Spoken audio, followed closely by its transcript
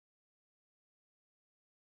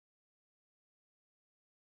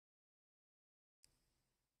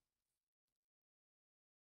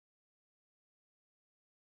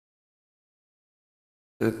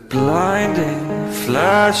A blinding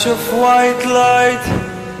flash of white light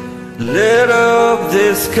lit up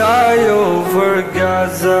the sky over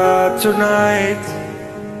Gaza tonight.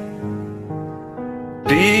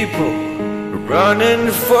 People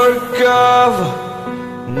running for cover,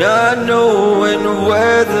 not knowing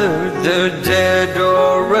whether they're dead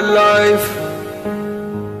or alive.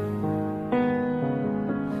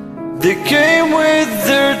 They came with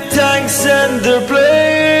their tanks and their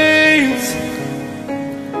planes,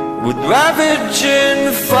 with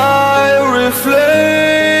ravaging fiery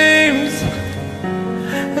flames,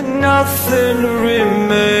 and nothing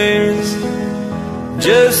remains,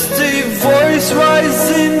 just a voice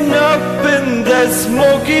rising up in that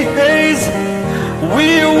smoky haze.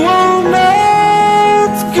 We will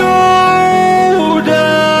not go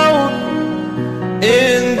down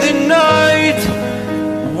in the night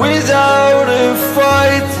without a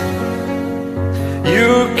fight.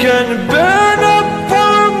 You can burn up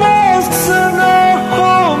our mosques and our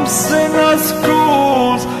homes and our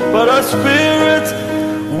schools, but our spirit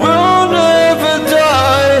will never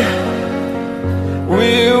die.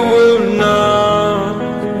 We will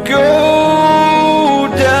not go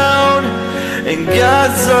down in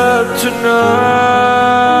Gaza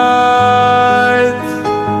tonight.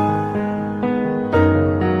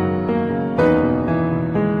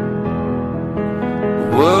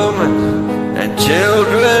 Women and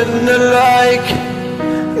children alike,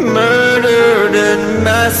 murdered and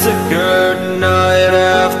massacred night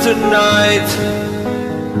after night,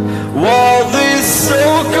 while these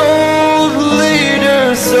so-called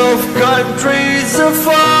leaders of countries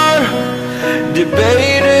afar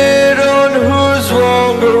debated on who's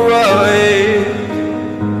wrong or right.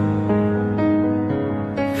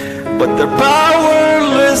 But their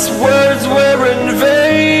powerless words were in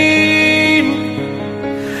vain,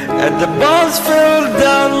 and the bombs fell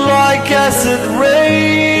down like acid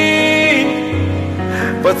rain.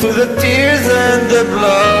 But through the tears and the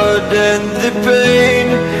blood and the pain,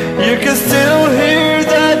 you can still hear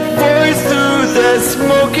that voice through the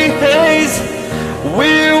smoky haze.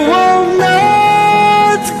 We will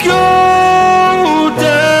not go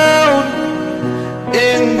down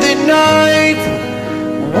in the night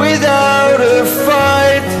without a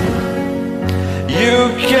fight. You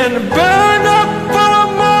can burn up our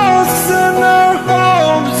mosques and our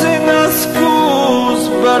homes and our schools,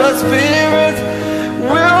 but our spirit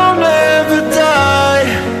will never die.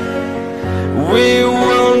 We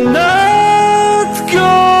will not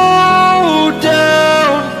go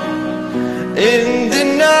down in the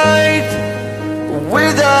night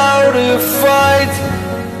without a fight.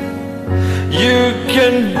 You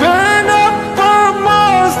can burn up our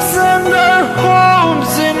mosques and our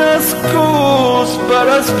homes and our schools, but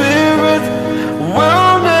our spirit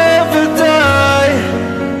will never die.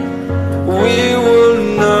 We will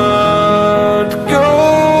not go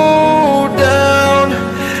down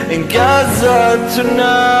in Gaza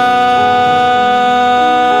tonight.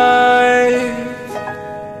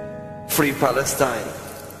 Free Palestine.